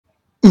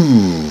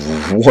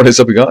What is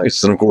up, you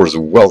guys? And of course,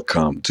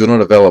 welcome to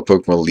another Valor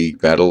Pokemon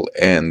League battle.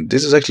 And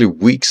this is actually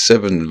week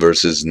 7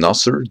 versus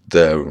Nozzer,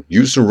 the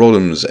Houston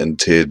Rollins and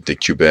Tid, the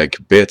Quebec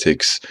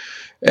Beartics.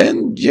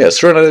 And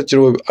yes, right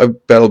now, I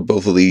battled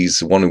both of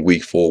these, one in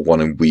week 4, one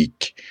in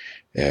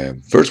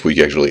first week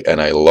actually, and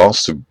I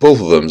lost to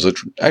both of them. So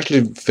I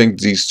actually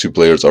think these two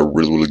players are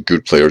really, really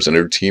good players, and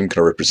their team kind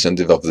of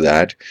representative of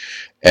that.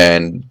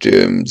 And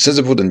since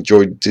I've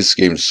enjoyed this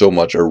game so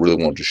much, I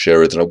really want to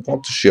share it, and I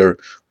want to share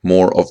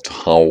more of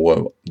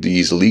how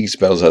these leagues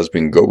battles has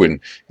been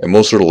going, and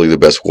most certainly the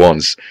best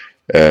ones.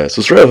 So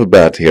straight off the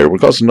bat here, we're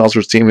casting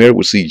Nozzer's team here.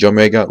 We see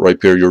Jamega,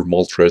 Rhyperior,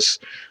 Moltres,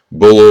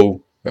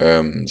 Bolo,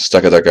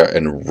 Stakataka,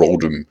 and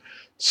Rodham.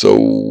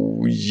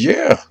 So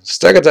yeah,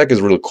 Stakataka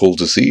is really cool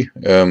to see.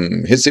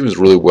 His team is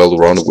really well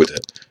rounded with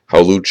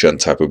Howlucha and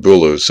Tapu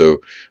Bulu.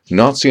 So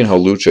not seeing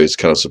Howlucha is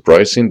kind of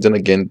surprising. Then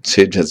again,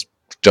 Tid has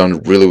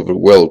done really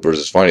well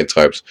versus fighting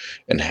types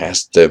and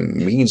has the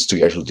means to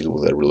actually deal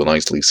with that really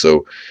nicely.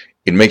 So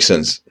it makes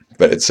sense.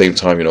 But at the same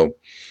time,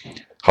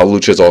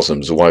 Howlucha is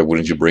awesome, so why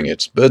wouldn't you bring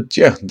it? But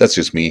yeah, that's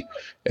just me.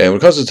 And when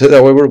it comes to Tid,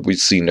 however, we've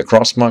seen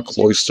Necrozma,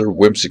 Cloyster,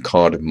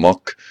 Whimsicott,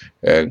 MUK,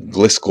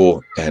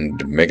 Gliscor,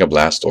 and Mega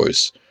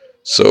Blastoise.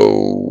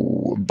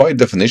 So, by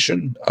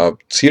definition,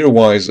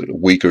 tier-wise,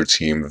 weaker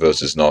team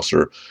versus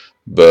Nozzer,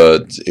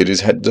 but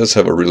does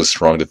have a really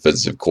strong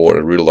defensive core. I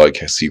really like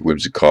to see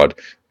Whimsicott,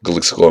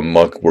 Gliscor, and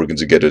MUK working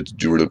together to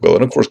do really well.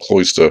 And of course,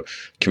 Cloyster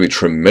can be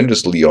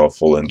tremendously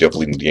awful and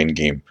definitely in the end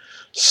game.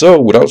 So,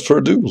 without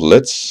further ado,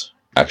 let's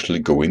actually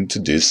go into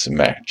this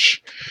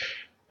match.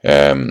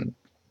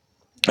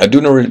 I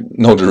do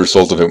know the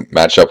result of the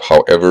matchup,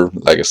 however,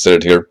 like I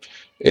said here,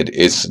 it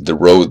is the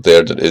road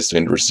there that is the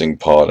interesting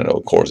part, and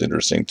of course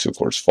interesting to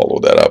follow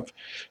that up.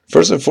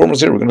 First and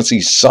foremost here, we're going to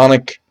see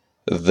Sonic,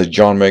 the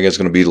John Mega is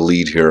going to be the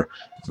lead here,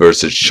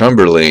 versus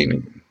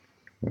Chamberlain,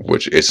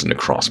 which is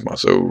Necrozma.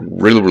 So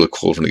really, really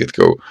cool from the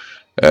get-go.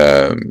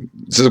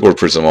 This is of course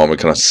Prism Armor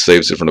kind of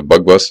saves it from the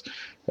Bug Buzz.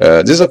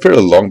 This is a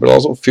fairly long, but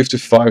also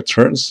 55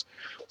 turns.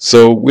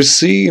 So we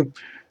see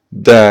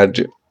that,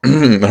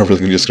 I'm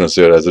really just going to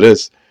say it as it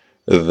is,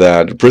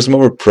 that Prism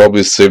Armor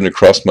probably saved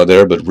Necrozma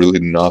there, but really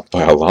not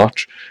by a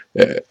lot.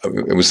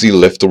 We see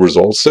leftovers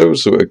also,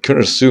 so I can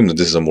assume that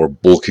this is a more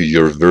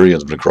bulkier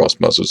variant of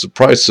Necrozma. So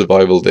surprise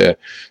survival there,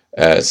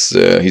 as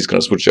he's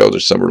going to switch out to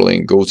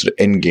Summerlane, go to the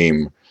end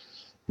game,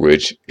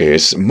 which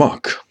is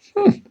MUK.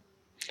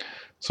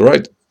 So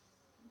right,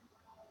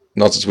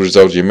 not to switch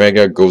out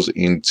Jamega, goes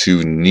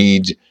into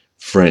Need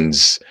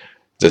Friends.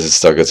 This is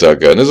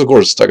Stakataka, and this of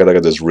course Stakataka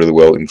does really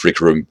well in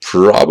Trick Room.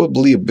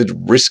 Probably a bit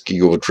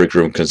risky over Trick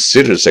Room,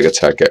 consider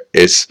Stakataka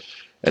is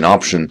an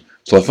option.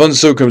 So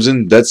Alfonso comes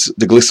in, that's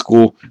the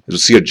Gliscor. You'll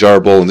see a Jar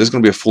Ball, and this is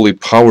going to be a fully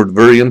powered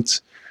variant.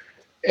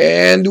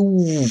 And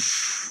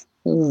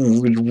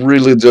it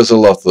really does a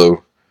lot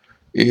though.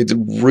 It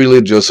really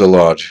does a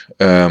lot.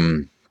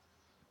 It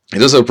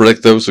does have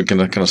Protect though, so it can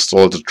kind of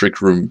stall out the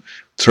Trick Room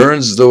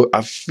turns, though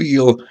I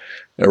feel,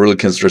 I really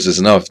can't stress this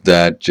enough,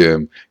 that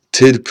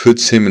Tid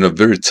puts him in a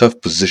very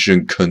tough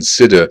position.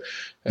 Consider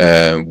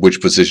which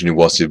position he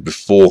was in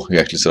before he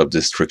actually set up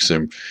this Trick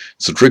Room.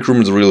 So Trick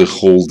Room is really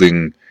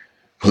holding,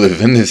 well,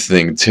 if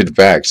anything, Tid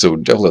back. So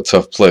definitely a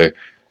tough play.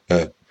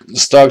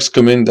 Stocks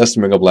come in, that's the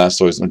Mega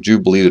Blastoise. I do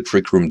believe the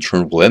Trick Room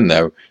turn will end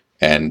now,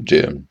 and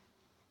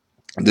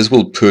this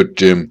will put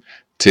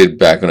Tid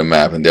back on the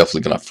map and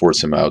definitely gonna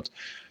force him out.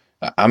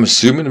 I'm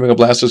assuming the Mega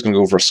Blastoise is going to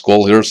go for a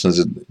Skull here, since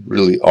it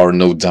really are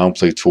no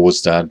downplay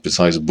towards that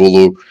besides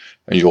Bulu,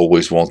 and you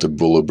always want a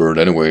Bulu bird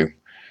anyway.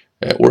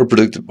 Or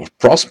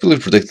possibly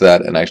predict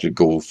that and actually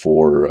go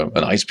for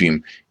an Ice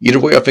Beam. Either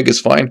way, I think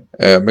it's fine.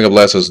 Mega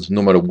Blastoise,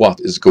 no matter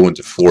what, is going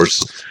to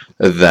force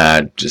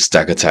that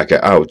Stakataka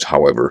out,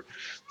 however.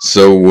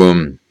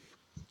 So,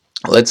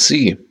 let's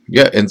see.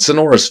 Yeah, in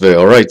Sonora's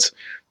Veil, alright.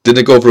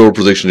 Didn't go for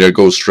overprediction there,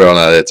 go straight on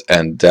at it,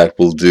 and that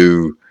will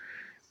do,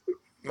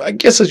 I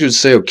guess I should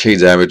say, okay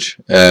damage.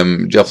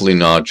 Definitely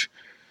not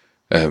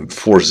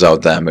forces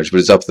out damage, but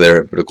it's up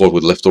there. But of course,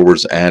 with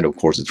leftovers and of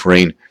course the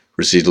terrain,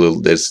 receive a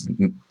little. There's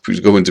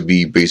going to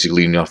be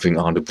basically nothing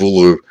on the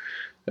Bulu.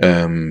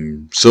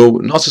 So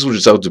Nozzer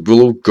switches out the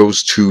Bulu,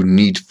 goes to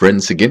Need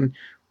Friends again,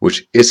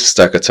 which is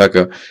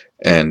Stakataka,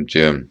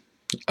 and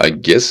I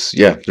guess,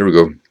 yeah, there we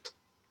go.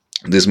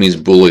 This means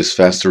Bulu is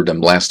faster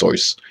than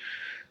Blastoise.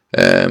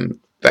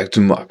 Back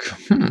to MUK.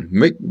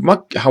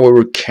 MUK,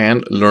 however,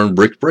 can learn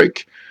Brick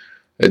Break.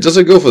 It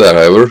doesn't go for that,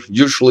 however.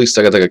 Usually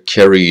Stakataka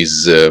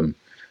carries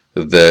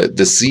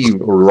the C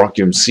or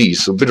Rockium C,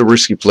 so a bit of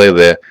risky play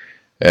there.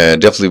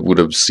 Definitely would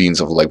have seen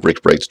something like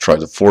Brick Break to try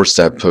to force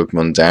that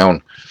Pokemon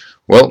down.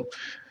 Well,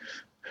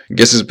 I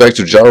guess it's back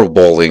to Gyro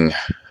Balling.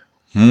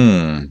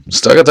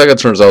 Stakataka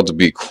turns out to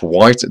be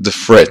quite the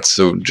threat,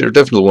 so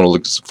definitely want to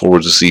look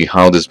forward to see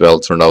how this battle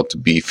turned out to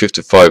be.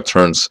 55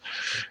 turns,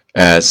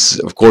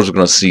 as of course we're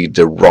going to see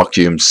the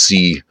Rockium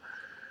C.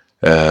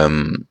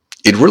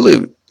 It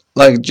really,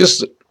 like,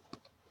 just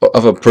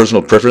of a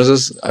personal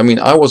preferences, I mean,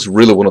 I was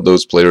really one of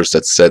those players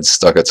that said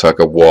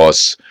Stakataka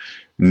was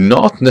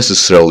not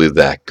necessarily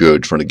that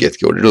good from the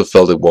get-go. I really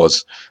felt it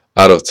was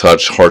out of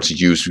touch, hard to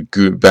use,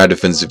 good, bad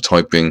defensive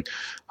typing.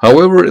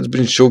 However, it's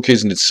been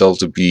showcasing itself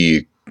to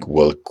be,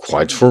 well,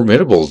 quite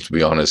formidable, to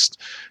be honest.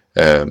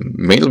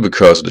 Mainly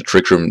because of the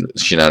trick room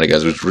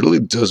shenanigans, which really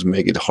does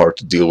make it hard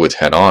to deal with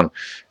head on.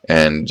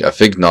 And I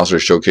think Nozzer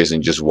is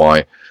showcasing just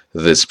why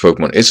this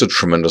Pokemon is so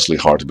tremendously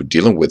hard to be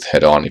dealing with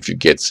head on if you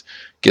gets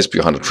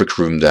behind the trick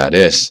room that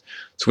is.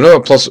 So we now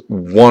have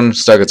 +1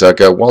 stack attack.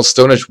 While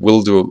Stone Edge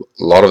will do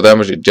a lot of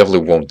damage, it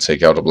definitely won't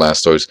take out the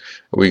Blastoise.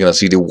 We're gonna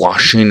see the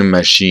washing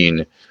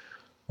machine.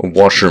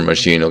 Washer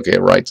machine, okay,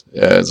 right.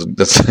 So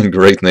that's a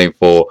great name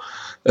for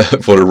the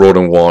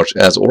Rotom Wash.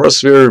 As Aura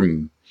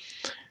Sphere,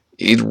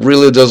 it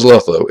really does a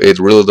lot, though. It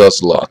really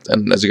does a lot.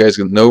 And as you guys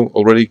can know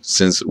already,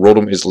 since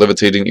Rotom is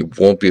levitating, it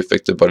won't be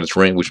affected by the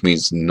terrain, which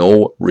means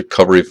no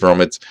recovery from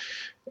it.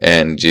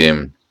 And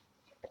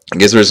I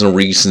guess there's no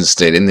reason to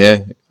stay in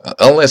there.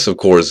 Unless, of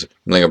course,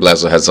 Mega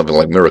Blaster has something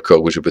like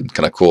Miracle, which would have been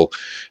kind of cool.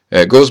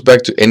 Goes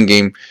back to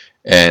endgame,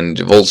 and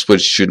Volt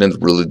Switch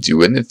shouldn't really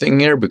do anything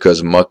here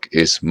because MUK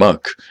is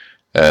MUK.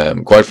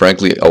 Quite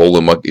frankly,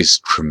 Alola MUK is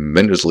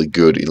tremendously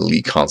good in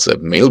League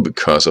concept, mainly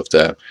because of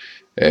the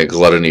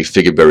Gluttony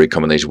Figure Berry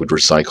combination with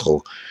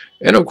Recycle.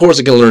 And of course,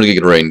 it can learn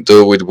Giga Drain,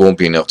 though it won't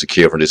be enough to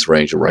care for this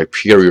range.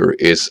 Rhyperior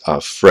is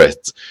a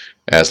threat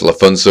as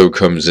Lafunso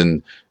comes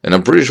in, and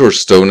I'm pretty sure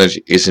Stone Edge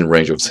is in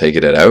range of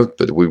taking it out,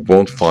 but we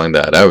won't find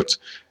that out.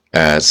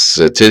 As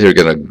Tid here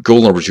got a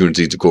golden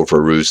opportunity to go for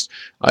a roost.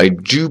 I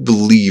do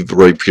believe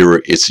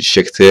Rhyperior is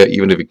checked here,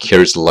 even if it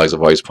carries the likes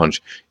of Ice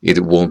Punch, it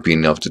won't be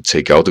enough to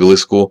take out the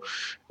Gliscor.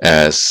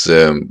 As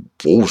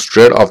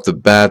straight off the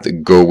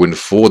bat going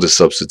for the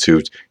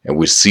substitute, and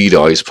we see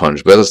the Ice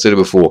Punch. But as I stated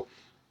before,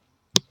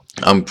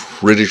 I'm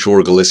pretty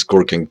sure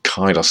Gliscor can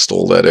kind of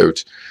stall that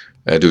out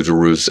due to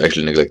Roost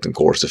actually neglecting, of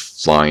course, the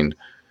flying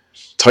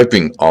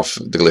typing of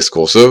the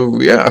Gliscor. So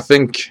yeah, I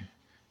think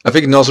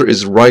Nozzer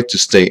is right to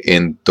stay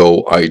in,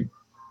 though I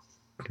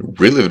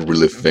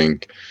really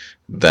think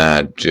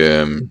that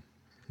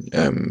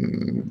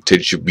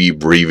Tid should be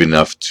brave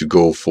enough to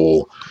go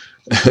for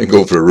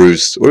a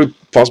roost, or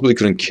possibly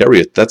couldn't carry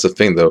it. That's the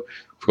thing, though.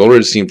 We've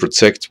already seen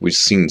Protect, we've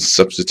seen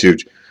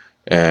Substitute,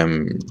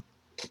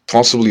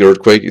 possibly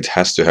Earthquake. It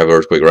has to have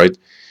Earthquake, right?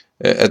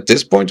 At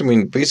this point, I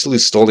mean, basically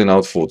stalling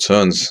out 4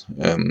 turns.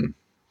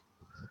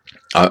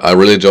 I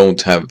really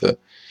don't have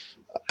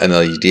an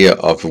idea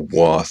of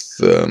what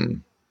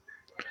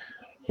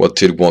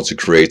Tid wants to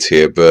create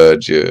here,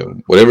 but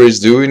whatever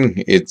he's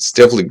doing, it's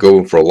definitely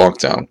going for a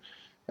lockdown,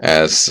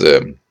 as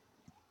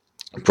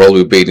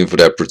probably waiting for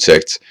that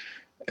Protect,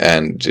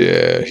 and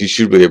he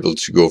should be able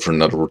to go for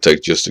another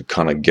Protect just to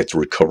kind of get the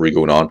recovery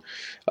going on.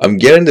 I'm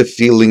getting the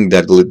feeling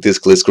that this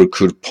Gliscor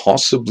could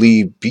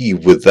possibly be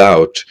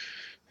without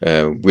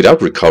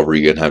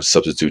recovery and have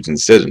substitutes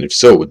instead, and if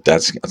so,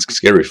 that's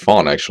scary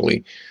fun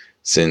actually,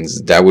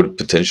 since that would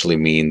potentially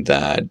mean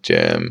that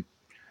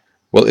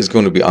well, it's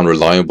going to be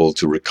unreliable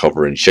to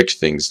recover and check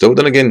things. Though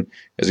then again,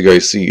 as you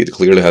guys see, it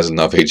clearly has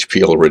enough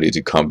HP already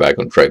to come back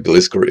on track.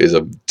 Gliscor is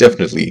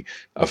definitely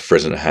a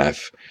threat and a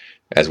half.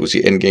 As we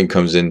see, endgame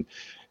comes in,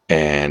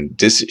 and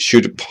this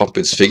should pop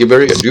its Figure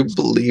Berry. I do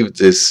believe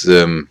this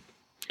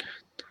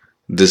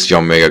this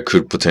young Mega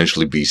could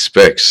potentially be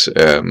Specs.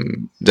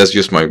 That's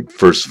just my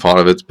first thought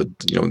of it, but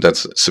you know,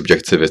 that's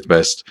subjective at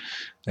best.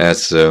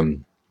 As I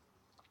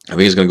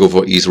think he's going to go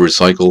for easy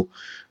Recycle.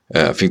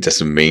 I think that's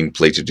the main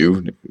play to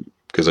do,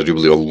 because I do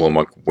believe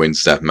Alola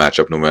wins that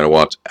matchup no matter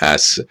what.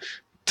 As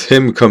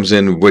Tim comes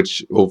in,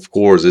 which of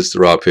course is the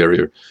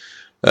Rhyperior.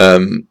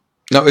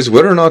 Now, is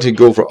whether or not he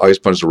go for Ice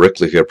Punch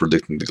directly here,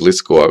 predicting the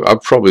Gliscor,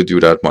 I'd probably do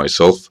that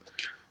myself.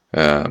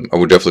 I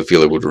would definitely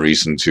feel it with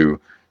reason to.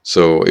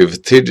 So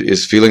if Tid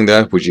is feeling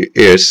that, which he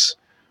is,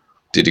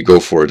 did he go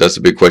for it? That's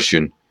the big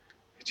question.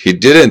 He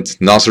didn't.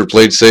 Nozzer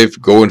played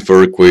safe, going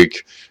for a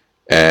quick,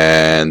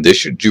 and they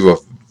should do a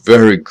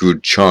very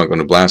good chunk on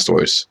the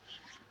Blastoise.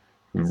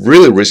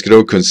 Really risky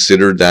though,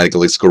 consider that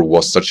Gliscor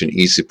was such an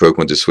easy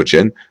Pokemon to switch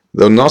in,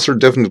 though Nozzer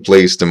definitely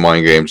plays the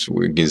mind games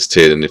against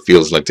Tid, and it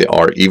feels like they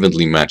are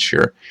evenly matched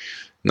here.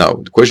 Now,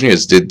 the question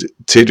is, did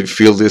Tid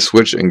feel this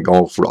switch and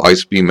go for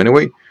Ice Beam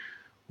anyway?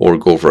 Or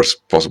go for a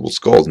possible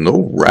Scald?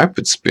 No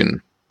Rapid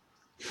Spin.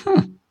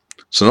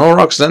 So no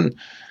rocks then.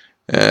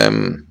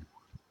 Then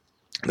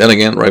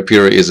again,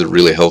 Rhyperior isn't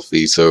really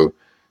healthy, so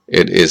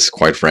it is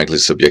quite frankly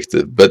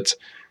subjective, but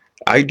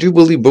I do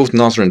believe both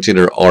Nozzer and Tid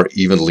are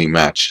evenly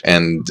matched,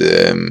 and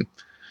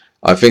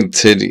I think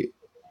Tid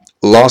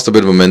lost a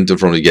bit of momentum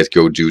from the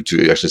get-go due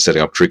to actually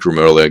setting up Trick Room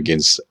earlier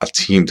against a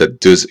team that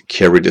does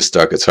carry the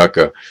Stuck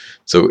Attacker.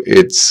 So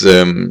it's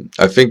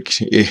I think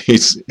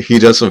he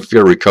does some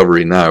fair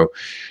recovery now,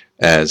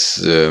 as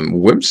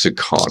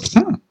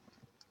Whimsicott.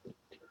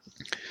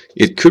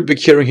 It could be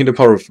carrying him the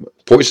power of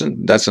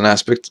Poison. That's an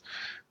aspect.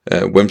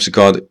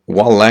 Whimsicott,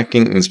 while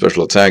lacking in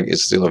special attack,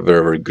 is still a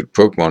very good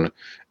Pokemon.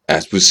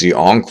 As we see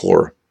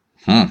Encore.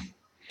 And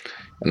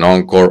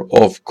Encore,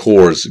 of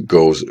course,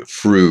 goes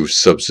through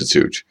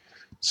Substitute.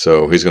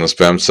 So he's going to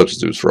spam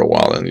Substitutes for a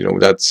while, and you know,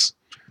 that's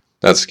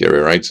scary,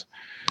 right?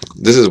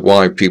 This is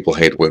why people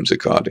hate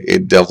Whimsicott.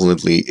 It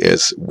definitely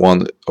is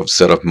one of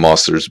Setup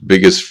Master's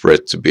biggest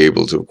threat to be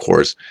able to, of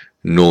course,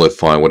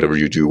 nullify whatever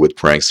you do with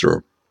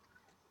Prankster.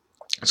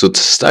 So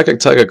Stack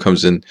Tiger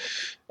comes in,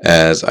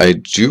 as I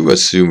do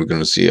assume we're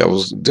going to see. I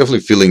was definitely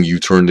feeling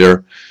U-turn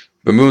there,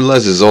 but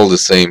Moonless is all the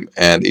same,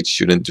 and it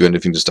shouldn't do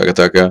anything to Stack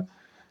Attacker.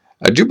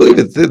 I do believe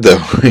it did,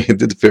 though. It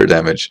did fair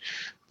damage,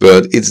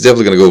 but it's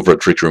definitely going to go for a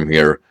Trick Room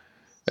here.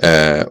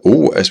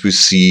 Oh, as we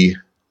see,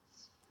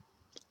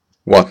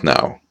 what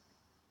now?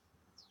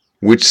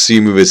 Which C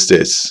move is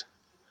this?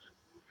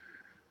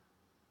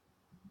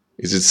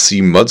 Is it C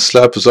Mud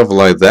Slap or something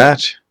like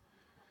that?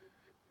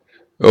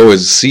 Oh,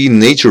 it's C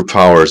Nature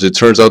Powers. It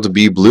turns out to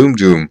be Bloom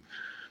Doom.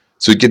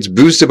 So it gets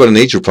boosted by the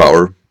Nature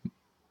Power.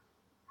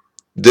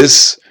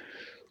 This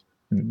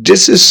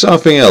is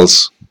something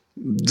else.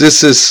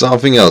 This is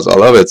something else. I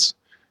love it.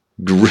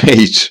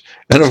 Great.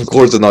 And of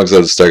course it knocks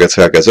out the Stack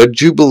Attacker. So I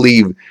do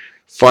believe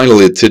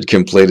finally Tid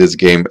can play this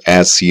game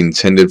as he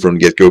intended from the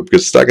get-go,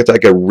 because Stack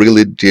Attacker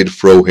really did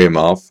throw him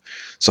off.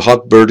 So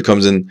Hot Bird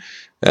comes in.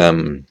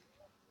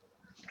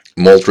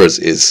 Moltres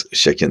is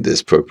checking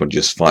this Pokemon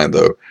just fine,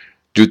 though.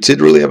 Do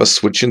Tid really have a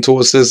switch in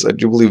towards this? I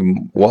do believe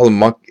while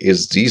MUK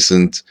is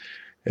decent,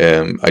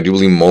 I do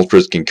believe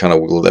Moltres can kind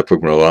of wiggle that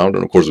Pokemon around,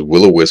 and of course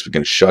Will-O-Wisp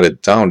can shut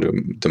it down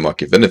to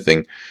MUK if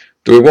anything.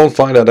 Though we won't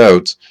find that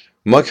out.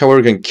 MUK,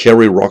 however, can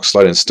carry Rock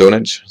Slide and Stone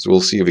Edge, so we'll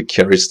see if it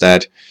carries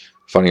that.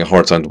 Finding a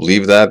hard time to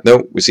believe that.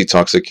 No, we see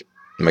Toxic.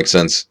 Makes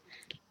sense.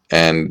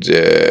 And,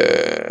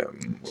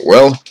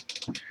 well,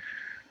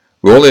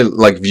 we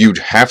only viewed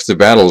half the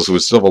battles, so we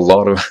still have a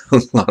lot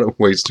of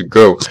ways to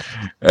go.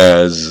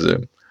 As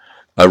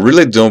I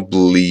really don't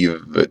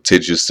believe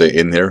Tid should stay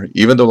in here,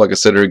 even though, like I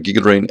said,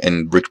 Giga Drain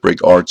and Brick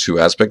Break are two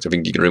aspects. I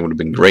think Giga Drain would have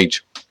been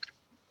great.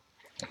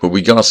 But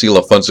we're gonna see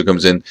Lafonso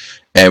comes in,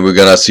 and we're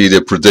gonna see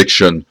the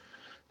prediction.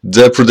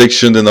 The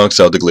prediction that knocks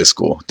out the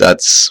Gliscor.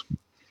 That's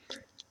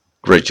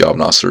great job,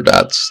 Nozzer.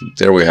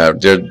 There we have.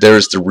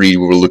 There's the read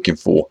we were looking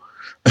for.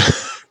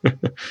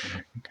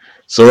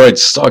 So right,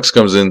 Stocks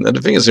comes in, and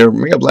the thing is here,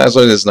 Mega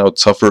Blastoise is now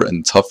tougher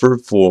and tougher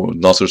for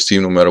Nozzer's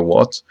team no matter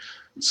what.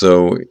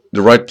 So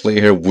the right play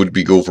here would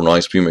be go for an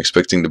Ice Beam,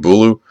 expecting the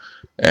Bulu,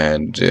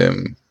 and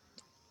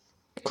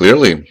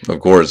clearly, of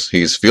course,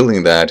 he's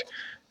feeling that.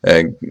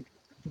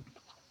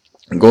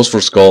 Goes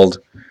for Scald.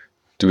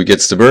 Do he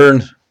gets the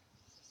burn?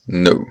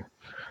 No.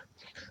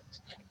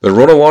 But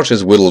Roto Watch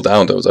is whittled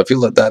down, though. So I feel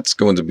that that's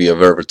going to be a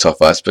very, very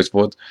tough aspect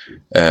for it.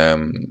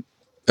 And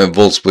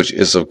Volt Switch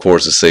is, of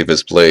course, the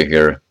safest play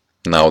here,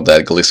 now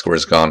that Gliscor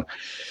is gone.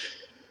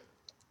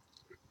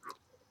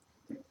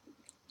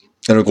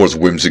 And of course,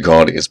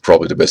 Whimsicott is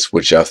probably the best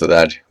switch after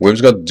that.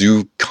 Whimsicott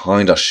do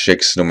kind of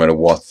shakes no matter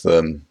what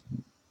the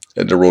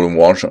Rotom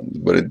Watch,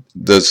 but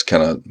it does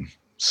kind of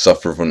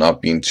suffer from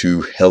not being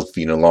too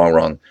healthy in the long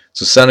run.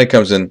 So Sonic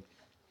comes in.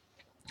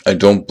 I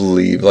don't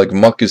believe,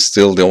 MUK is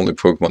still the only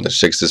Pokemon that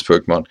shakes this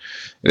Pokemon.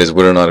 It is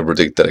whether or not I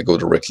predict that I go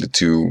directly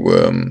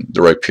to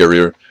the right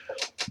Rhyperior.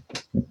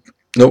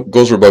 Nope,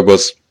 goes for Bug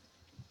Buzz.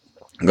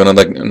 I'm gonna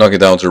knock it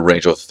down to the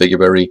range of Figure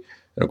Berry.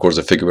 And of course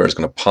the Figure Berry is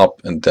going to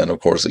pop, and then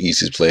of course the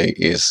easiest play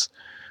is,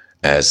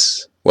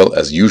 as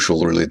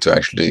usual, really, to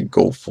actually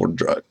go for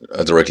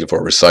directly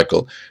for a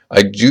Recycle.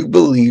 I do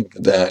believe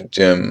that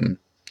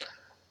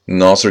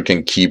Nozzer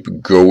can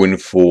keep going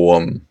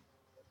for,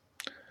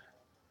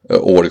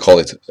 or what do you call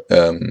it,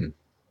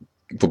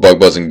 for Bug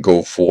Buzz and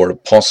go for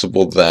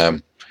possible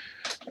the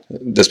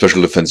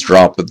special defense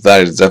drop, but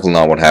that is definitely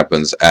not what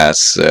happens,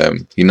 as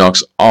he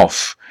knocks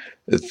off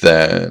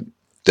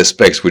the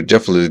specs, which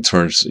definitely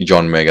turns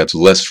John Mega to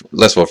less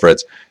of a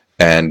threat,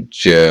 and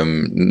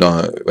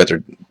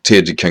whether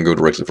Tid can go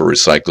directly for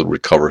Recycle,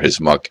 recover his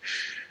MUK.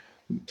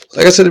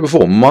 Like I said it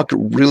before, MUK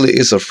really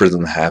is a threat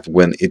and a half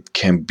when it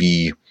can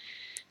be,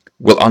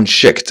 well,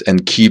 unchecked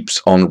and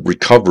keeps on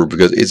recover,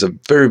 because it's a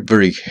very,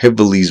 very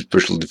heavily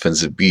special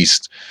defensive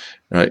beast.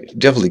 I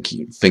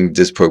definitely think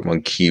this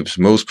Pokemon keeps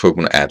most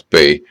Pokemon at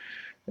bay.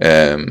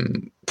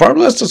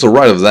 Farblast does a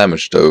right of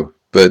damage, though.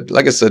 But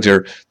like I said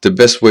here, the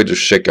best way to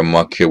check a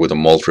MUK here with a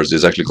Moltres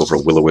is actually go for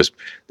a Will-O-Wisp.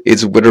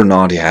 It's whether or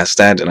not he has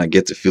that, and I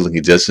get the feeling he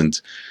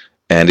doesn't.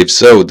 And if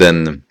so,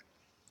 then,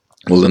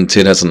 well, then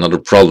Tid has another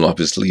problem up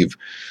his sleeve.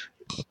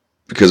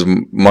 Because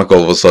MUK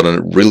all of a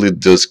sudden really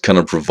does kind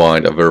of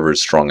provide a very, very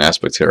strong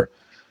aspect here.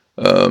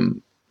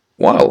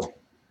 Wow,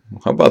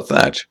 how about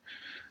that?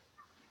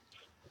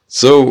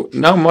 So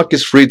now MUK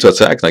is free to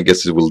attack, and I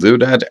guess it will do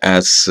that,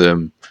 as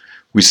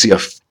we see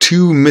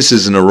 2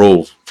 misses in a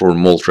row for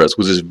Moltres,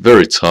 which is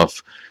very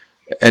tough.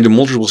 And the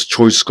Moltres was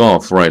Choice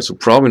Scarf, right? So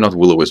probably not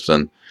Will-O-Wisp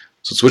then.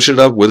 So switch it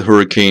up with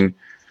Hurricane.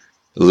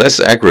 Less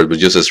accurate, but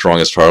just as strong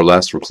as Fire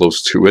Blast, or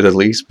close to it at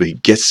least. But he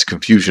gets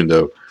confusion,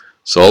 though.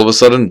 So all of a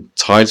sudden,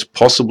 Tides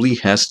possibly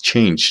has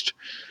changed.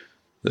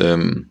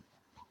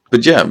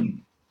 But yeah,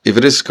 if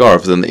it is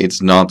Scarf, then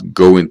it's not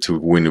going to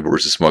win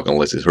versus MUK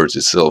unless it hurts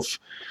itself.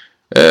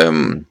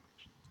 And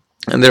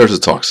there's a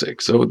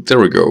Toxic. So there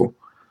we go.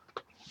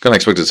 Kind of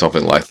expected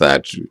something like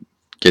that.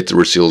 Get the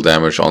Reseal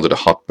damage onto the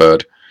Hot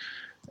Bird.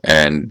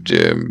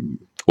 And,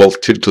 well,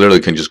 Tid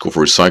clearly can just go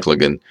for recycle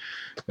again.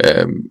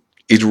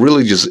 It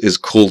really just is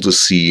cool to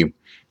see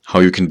how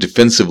you can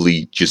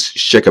defensively just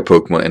check a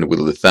Pokemon and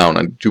whittle it down.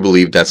 I do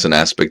believe that's an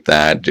aspect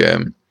that,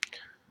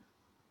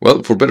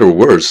 well, for better or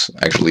worse,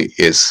 actually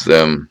is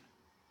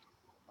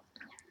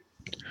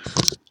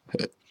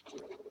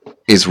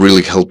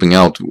really helping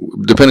out,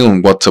 depending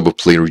on what type of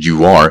player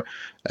you are.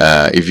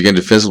 If you can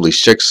defensively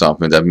check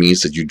something, that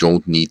means that you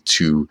don't need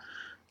to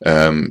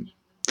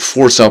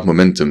force out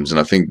momentums, and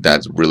I think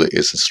that really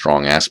is a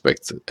strong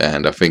aspect,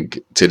 and I think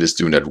Tid is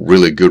doing that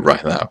really good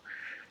right now.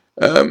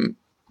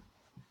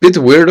 Bit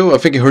weirdo, I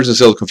think he hurt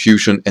himself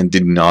confusion and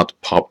did not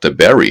pop the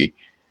berry.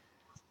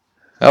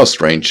 That was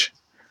strange.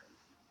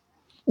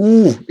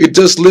 Ooh, it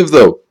does live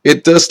though.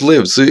 It does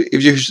live. So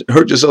if you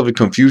hurt yourself in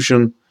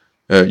confusion,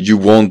 you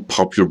won't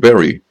pop your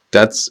berry.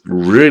 That's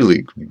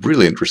really,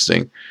 really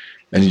interesting.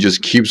 And he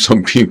just keeps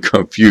on being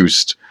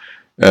confused.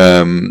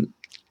 So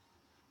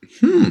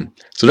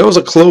that was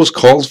a close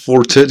call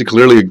for Tid.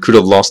 Clearly, could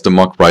have lost the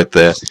MUK right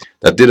there.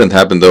 That didn't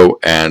happen though,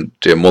 and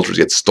Moltres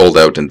gets stalled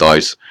out and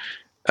dies.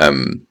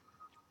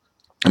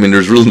 I mean,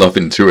 there's really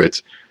nothing to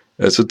it.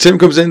 So Tim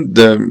comes in,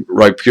 the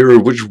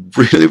Rhyperior, which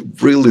really,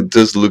 really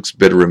does looks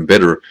better and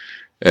better.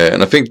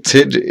 And I think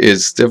Tid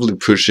is definitely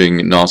pushing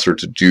Nozzer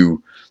to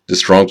do the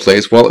strong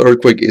plays, while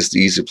Earthquake is the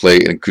easy play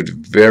and could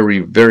very,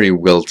 very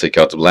well take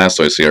out the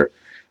Blastoise here.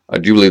 I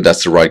do believe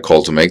that's the right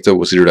call to make, though.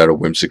 Was either that or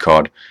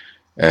Whimsicott.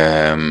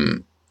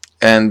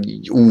 And,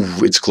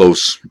 ooh, it's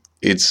close.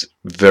 It's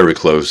very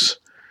close.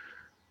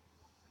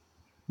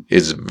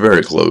 It's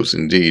very close,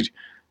 indeed.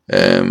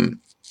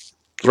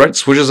 Right,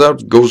 switches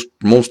out, goes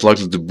most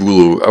likely to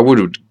Bulu. I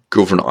would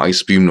go for an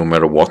Ice Beam no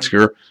matter what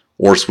here,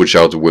 or switch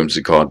out to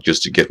Whimsicott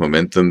just to get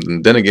momentum.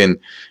 And then again,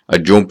 I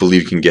don't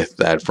believe you can get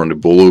that from the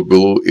Bulu.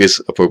 Bulu is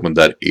a Pokemon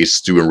that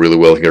is doing really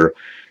well here,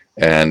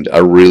 and I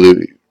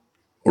really,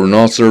 or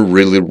Nozzer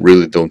really,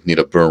 really don't need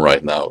a burn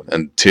right now.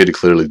 And Tid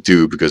clearly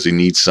do, because he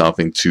needs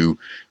something to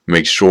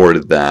make sure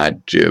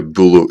that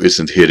Bulu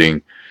isn't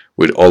hitting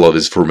with all of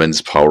his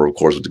Ferment's power, of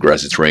course, with the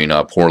Grassy Terrain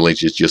up.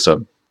 Hornleech is just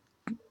a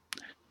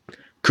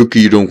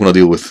cookie you don't want to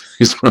deal with,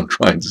 is what I'm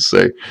trying to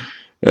say.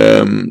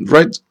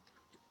 Right.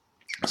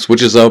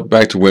 Switches out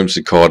back to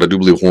Whimsicott. I do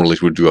believe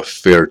Hornleech would do a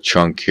fair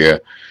chunk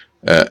here.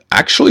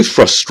 Actually,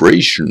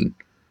 Frustration.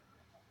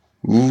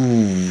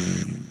 Ooh.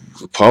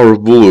 The power of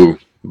Bulu.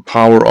 The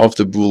power of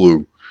the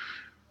Bulu.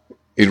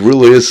 It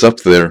really is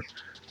up there.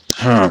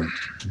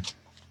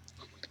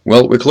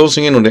 Well, we're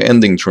closing in on the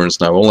ending turns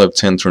now. We only have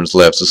 10 turns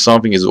left, so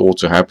something is all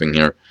to happen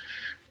here.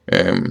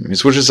 He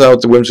switches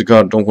out the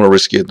Whimsicott, don't want to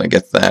risk it, I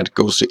get that.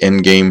 Goes to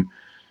endgame,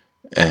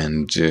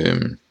 and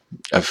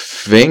I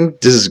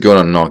think this is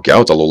going to knock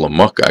out Alola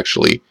MUK,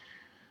 actually.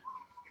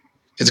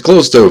 It's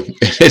close, though.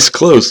 It's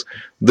close.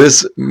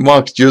 This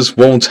MUK just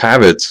won't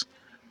have it.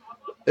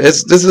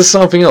 This is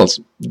something else.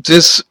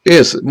 This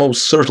is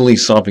most certainly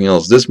something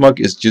else. This MUK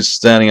is just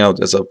standing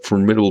out as a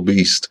formidable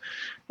beast,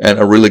 and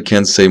I really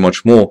can't say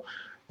much more.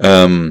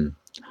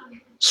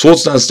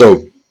 Swords Dance,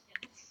 though.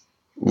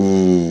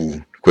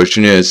 Ooh.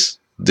 Question is,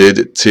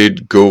 did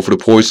Tid go for the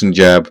poison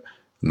jab?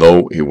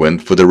 No, he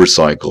went for the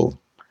recycle.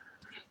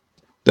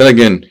 Then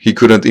again, he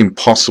couldn't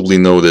impossibly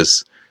know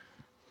this.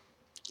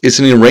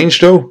 Isn't he in range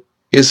though?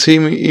 Is he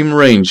in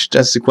range?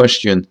 That's the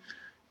question.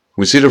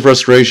 We see the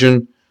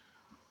frustration.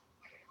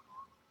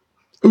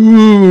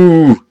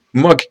 Ooh,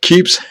 MUK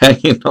keeps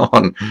hanging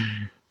on.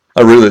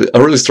 I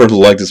really start to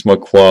like this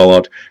MUK quite a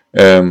lot.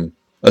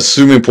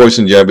 Assuming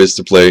poison jab is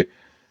the play.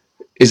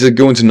 Is it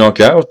going to knock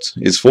out?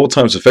 It's 4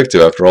 times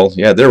effective after all.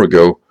 Yeah, there we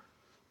go.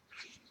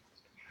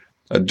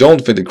 I don't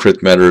think the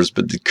crit matters,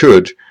 but it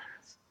could,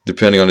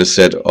 depending on the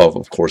set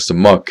of course, the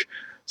MUK.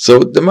 So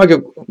the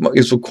MUK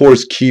is, of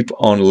course, keep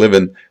on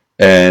living,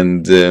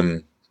 and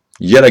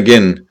yet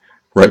again,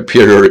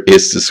 Rhyperior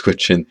is the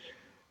switching.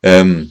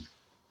 I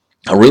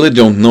really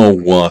don't know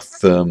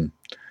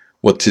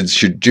what Tid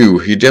should do.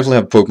 He definitely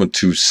have Pokemon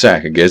to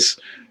sack, I guess,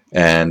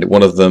 and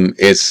one of them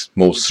is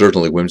most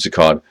certainly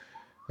Whimsicott.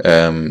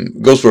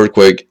 Goes for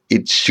Earthquake.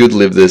 It should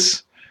live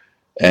this,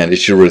 and it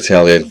should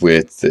retaliate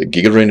with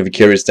Giga Drain if it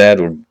carries that.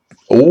 Or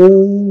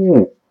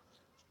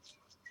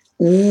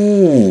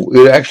ooh,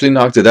 it actually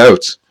knocked it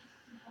out.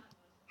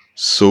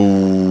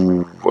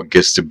 So I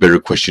guess the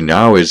better question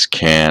now is,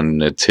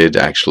 can Tid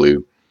actually?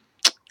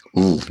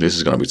 Ooh, this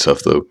is gonna be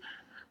tough though.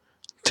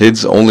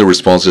 Tid's only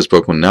response to this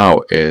Pokemon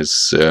now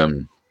is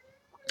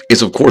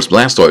of course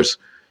Blastoise.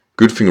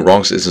 Good thing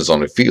Ronks isn't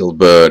on the field,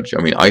 but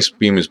I mean Ice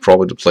Beam is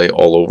probably to play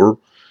all over.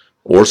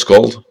 Or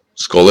Scald.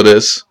 Scald it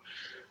is.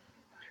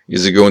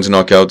 Is it going to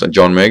knock out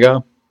John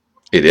Mega?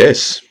 It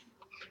is.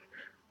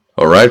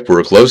 Alright,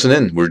 we're closing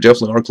in. We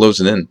definitely are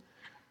closing in.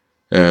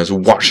 So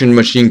Washing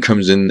Machine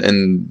comes in,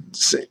 and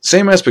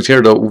same aspect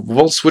here though.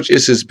 Volt Switch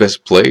is his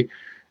best play,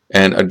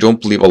 and I don't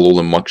believe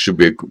Alola MUK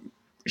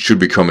should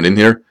be coming in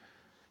here,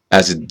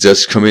 as it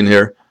does come in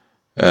here,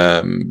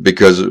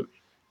 because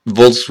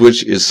Volt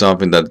Switch is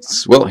something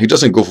that's, well, he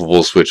doesn't go for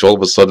Volt Switch. All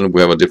of a sudden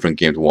we have a different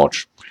game to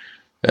watch.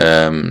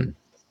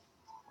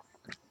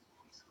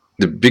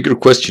 The bigger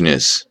question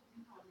is,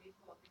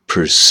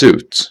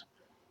 pursuit.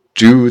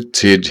 Do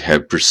Tid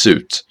have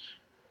pursuit?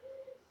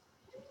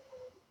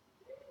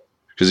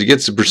 Because he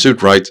gets the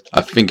pursuit right,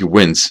 I think he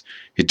wins.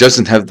 He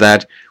doesn't have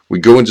that. We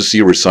go in to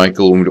see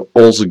Recycle, and we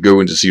also go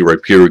in to see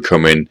Rhyperior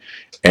come in,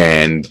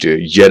 and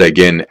yet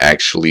again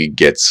actually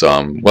get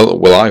some,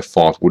 well I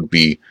thought would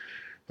be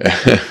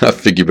a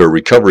figure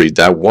recovery.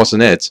 That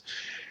wasn't it.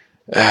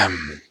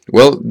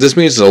 Well, this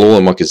means that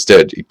Alolan Muck is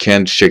dead. He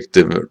can't shake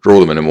the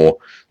Rotom anymore,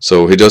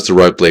 so he does the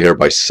right play here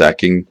by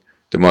sacking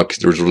the Muck.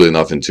 There's really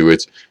nothing to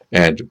it,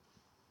 and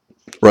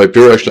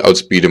Rhyperior actually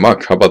outspeed the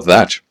Muck. How about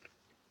that?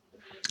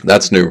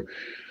 That's new.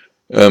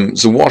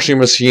 So Washing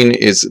Machine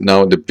is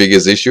now the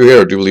biggest issue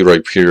here. I do believe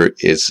Rhyperior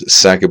is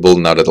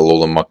sackable now that the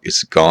Alolan Muck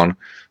is gone.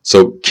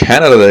 So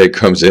Canada Day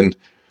comes in.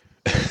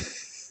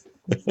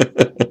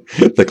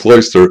 The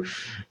Cloyster.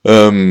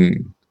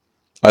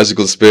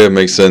 Icicle Spear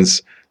makes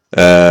sense.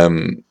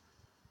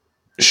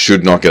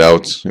 Should knock it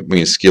out. I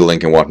mean, skill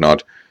link and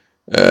whatnot.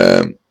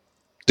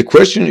 The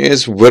question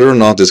is whether or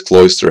not this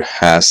Cloyster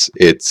has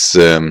its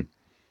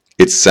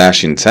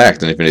sash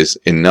intact, and if it is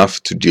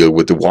enough to deal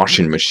with the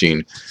Washing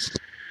Machine.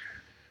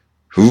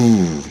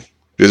 Ooh,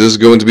 this is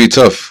going to be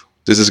tough.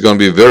 This is going to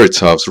be very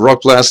tough. So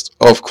Rock Blast,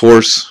 of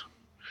course,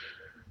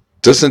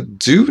 doesn't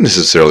do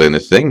necessarily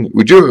anything.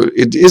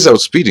 It is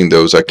outspeeding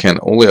those. I can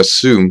only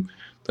assume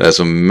that has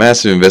a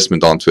massive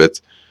investment onto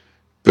it.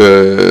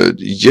 But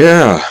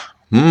yeah,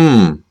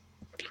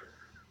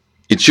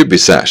 it should be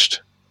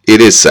sashed. It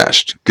is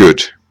sashed.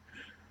 Good.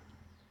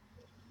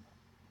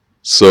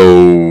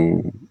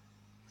 So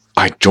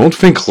I don't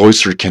think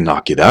Cloyster can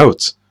knock it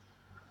out.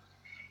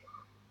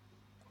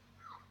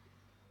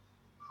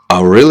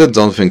 I really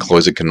don't think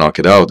Cloyster can knock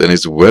it out, and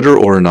it's whether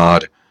or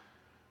not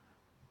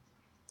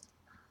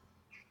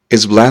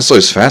its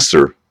Blastoise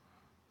faster.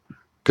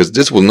 Because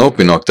this will not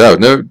be knocked out.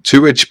 No,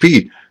 2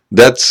 HP.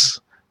 That's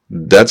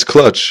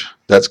clutch.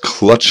 That's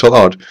clutch a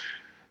lot.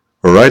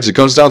 Alright, so it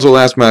comes down to the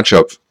last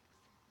matchup.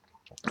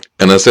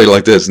 And I say it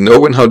like this,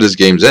 knowing how this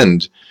game's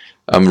end,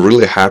 I'm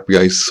really happy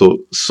I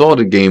saw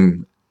the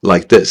game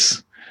like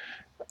this.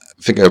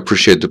 I think I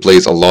appreciate the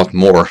plays a lot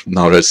more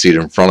now that I see it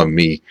in front of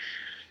me.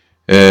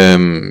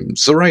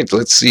 So right,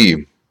 let's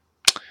see.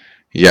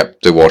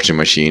 Yep, the Washing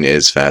Machine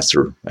is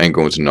faster and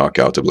going to knock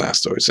out the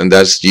Blastoise. And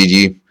that's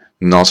GG.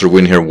 Nozzer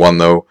win here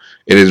 1-0.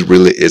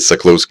 It's a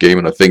close game,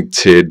 and I think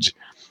Tid,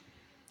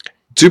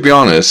 to be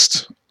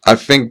honest, I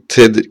think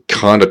Tid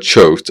kind of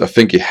choked. I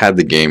think he had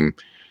the game,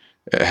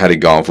 had he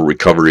gone for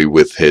recovery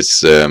with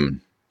his, what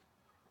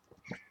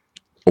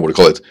do you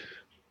call it,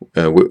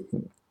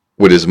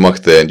 with his Muck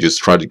there, and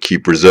just try to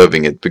keep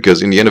preserving it,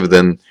 because in the end of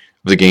the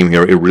game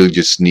here, it really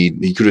just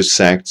he could have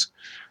sacked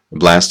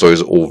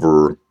Blastoise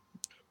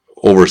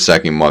over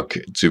sacking Muck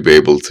to be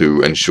able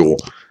to ensure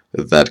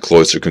that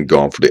Cloyster can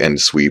go on for the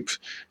end sweep.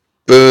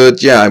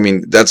 But yeah, I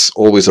mean, that's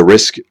always a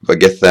risk. I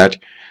get that.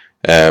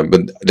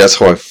 But that's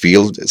how I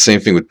feel. Same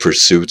thing with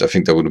Pursuit. I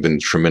think that would have been a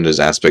tremendous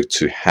aspect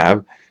to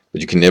have,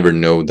 but you can never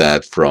know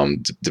that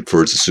from the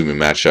first assuming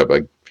matchup.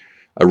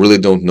 I really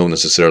don't know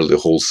necessarily the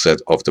whole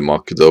set of the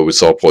Muck, though. We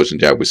saw Poison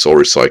Jab, we saw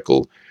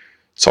Recycle,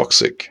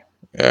 Toxic.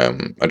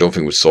 I don't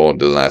think we saw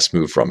the last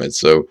move from it,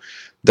 so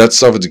that's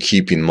something to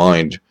keep in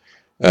mind.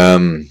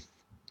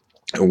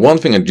 One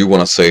thing I do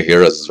want to say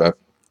here is that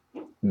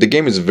the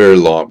game is very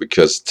long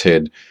because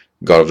Tid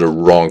got off the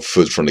wrong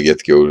foot from the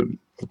get-go.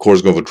 Of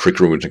course, going for Trick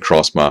Room and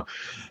Crossma.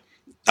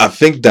 I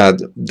think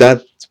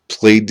that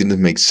play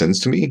didn't make sense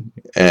to me,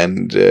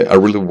 and I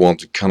really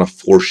want to kind of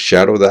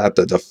foreshadow that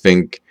I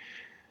think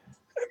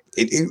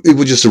it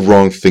was just the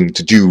wrong thing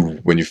to do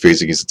when you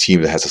face against a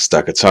team that has a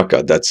stack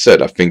attacker. That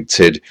said, I think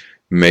Tid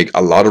make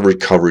a lot of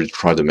recovery to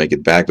try to make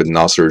it back, but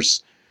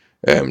Nozzer's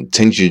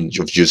tension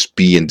of just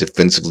being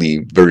defensively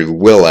very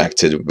well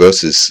acted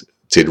versus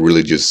Tid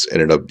really just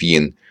ended up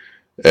being,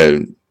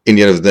 in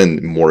the end of the day,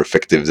 more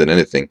effective than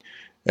anything.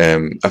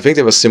 I think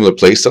they have a similar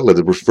playstyle, that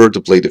they prefer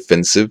to play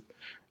defensive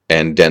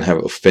and then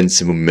have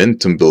offensive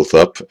momentum built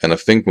up. And I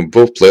think when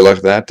both play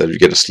like that you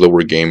get a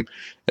slower game,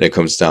 and it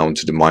comes down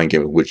to the mind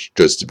game, which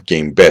does the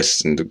game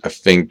best. And I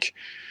think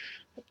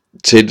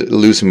Tid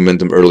losing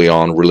momentum early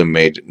on really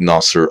made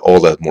Nozzer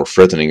all that more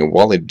threatening. And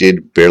while he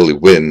did barely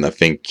win, I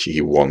think he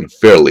won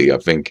fairly. I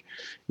think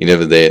in the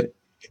end of the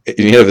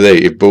day,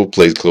 if both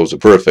plays close to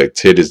perfect,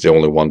 Tid is the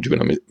only one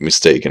doing a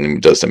mistake, and he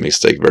does the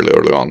mistake very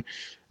early on.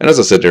 And as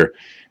I said there,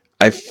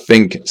 I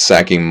think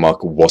sacking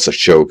Muck was a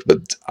choke,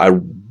 but I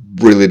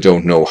really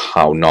don't know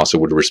how Nozzer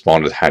would have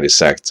responded had he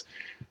sacked,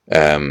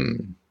 what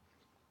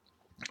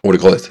do you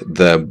call it,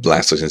 the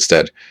Blastoise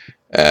instead.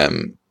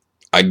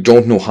 I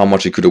don't know how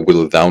much he could have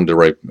whittled down the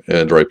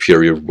right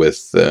period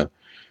with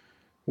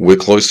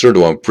Cloyster,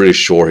 though I'm pretty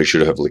sure he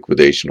should have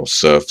Liquidation or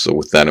Surf. So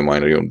with that in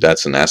mind,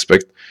 that's an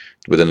aspect.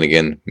 But then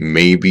again,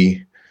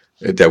 maybe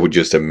that would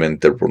just have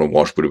meant that Rotom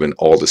Wash would have been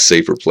all the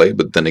safer play.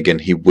 But then again,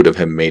 he would have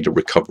made a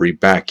recovery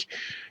back.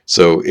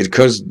 So it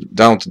comes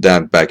down to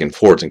that back and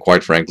forth. And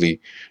quite frankly,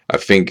 I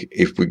think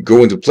if we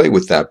go into play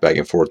with that back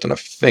and forth, then I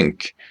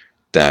think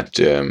that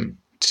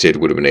Tid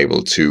would have been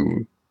able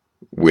to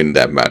win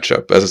that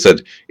matchup. As I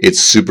said, it's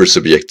super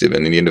subjective,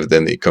 and in the end of the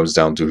day, it comes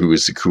down to who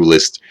is the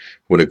coolest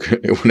when it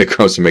when it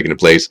comes to making the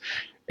plays.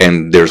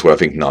 And there's where I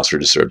think Nozzer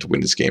deserved to win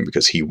this game,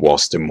 because he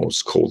was the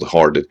most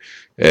cold-hearted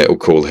or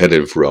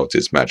cold-headed throughout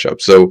this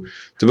matchup. So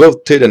to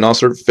both Tid and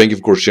Nozzer, thank you,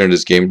 of course, sharing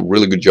this game.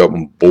 Really good job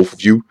on both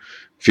of you.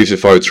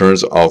 55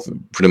 turns of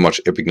pretty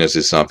much epicness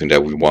is something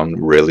that we one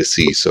rarely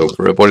see. So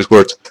for what it's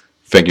worth,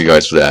 thank you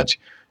guys for that.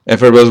 And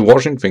for everybody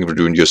watching, thank you for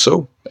doing just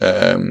so.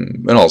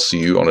 And I'll see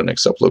you on the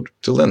next upload.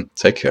 Till then,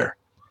 take care.